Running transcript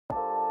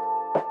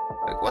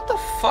What the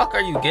fuck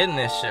are you getting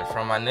this shit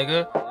from, my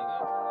nigga?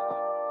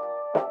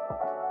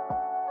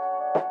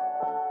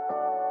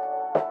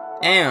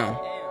 Damn.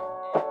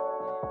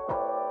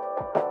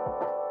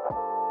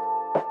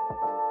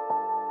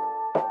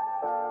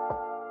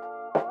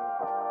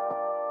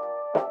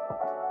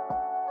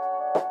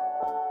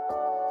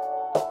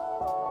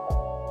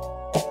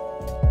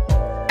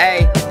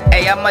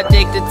 Hey, I'm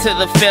addicted to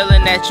the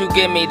feeling that you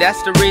give me.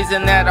 That's the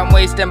reason that I'm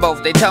wasting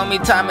both. They tell me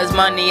time is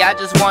money, I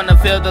just wanna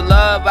feel the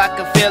love. I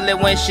can feel it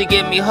when she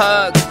give me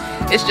hugs.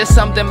 It's just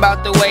something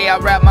about the way I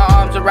wrap my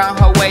arms around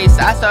her waist.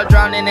 I start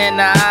drowning in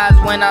her eyes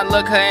when I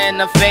look her in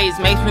the face.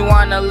 Makes me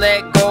wanna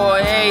let go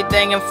of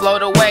everything and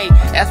float away.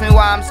 Ask me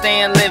why I'm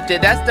staying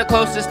lifted. That's the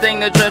closest thing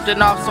to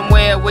drifting off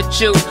somewhere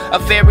with you. A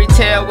fairy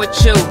tale with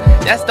you.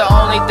 That's the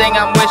only thing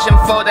I'm wishing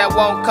for that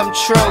won't come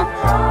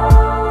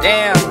true.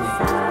 Damn.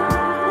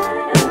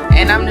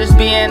 And I'm just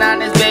being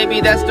honest,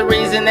 baby, that's the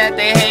reason that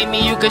they hate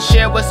me. You can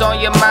share what's on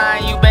your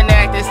mind. You've been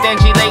acting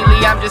stingy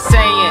lately, I'm just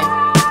saying.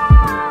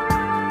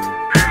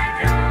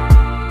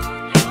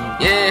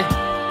 Yeah,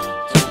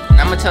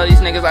 and I'ma tell these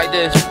niggas like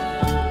this.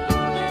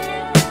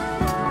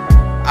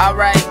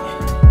 Alright,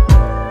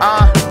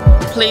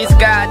 please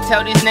God,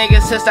 tell these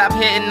niggas to stop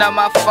hitting up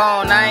my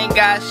phone. I ain't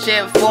got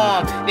shit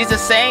for them. These the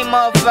same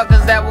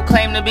motherfuckers that will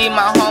claim to be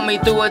my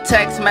homie through a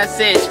text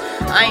message.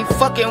 I ain't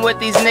fucking with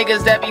these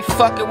niggas that be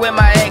fucking with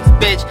my ex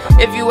bitch.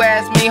 If you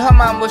ask me, her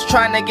mom was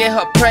trying to get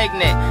her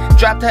pregnant.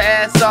 Dropped her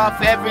ass off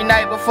every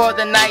night before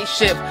the night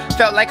shift.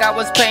 Felt like I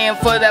was paying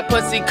for that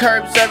pussy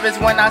curb service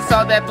when I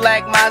saw that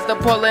black Mazda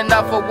pulling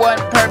up for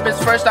one purpose.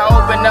 First I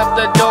opened up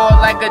the door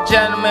like a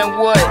gentleman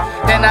would.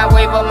 Then I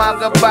waved her mom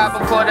goodbye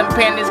before them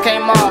panties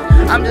came off.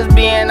 I'm just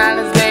being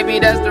honest, baby,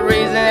 that's the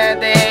reason that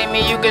they hate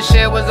me. You can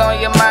share what's on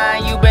your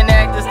mind. You been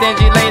acting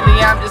stingy lately,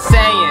 I'm just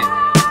saying.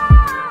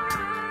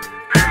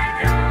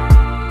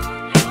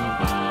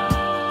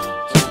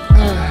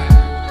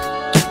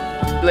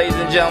 Ladies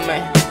and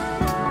gentlemen,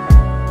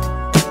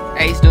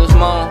 Deuce,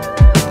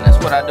 that's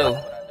what I do.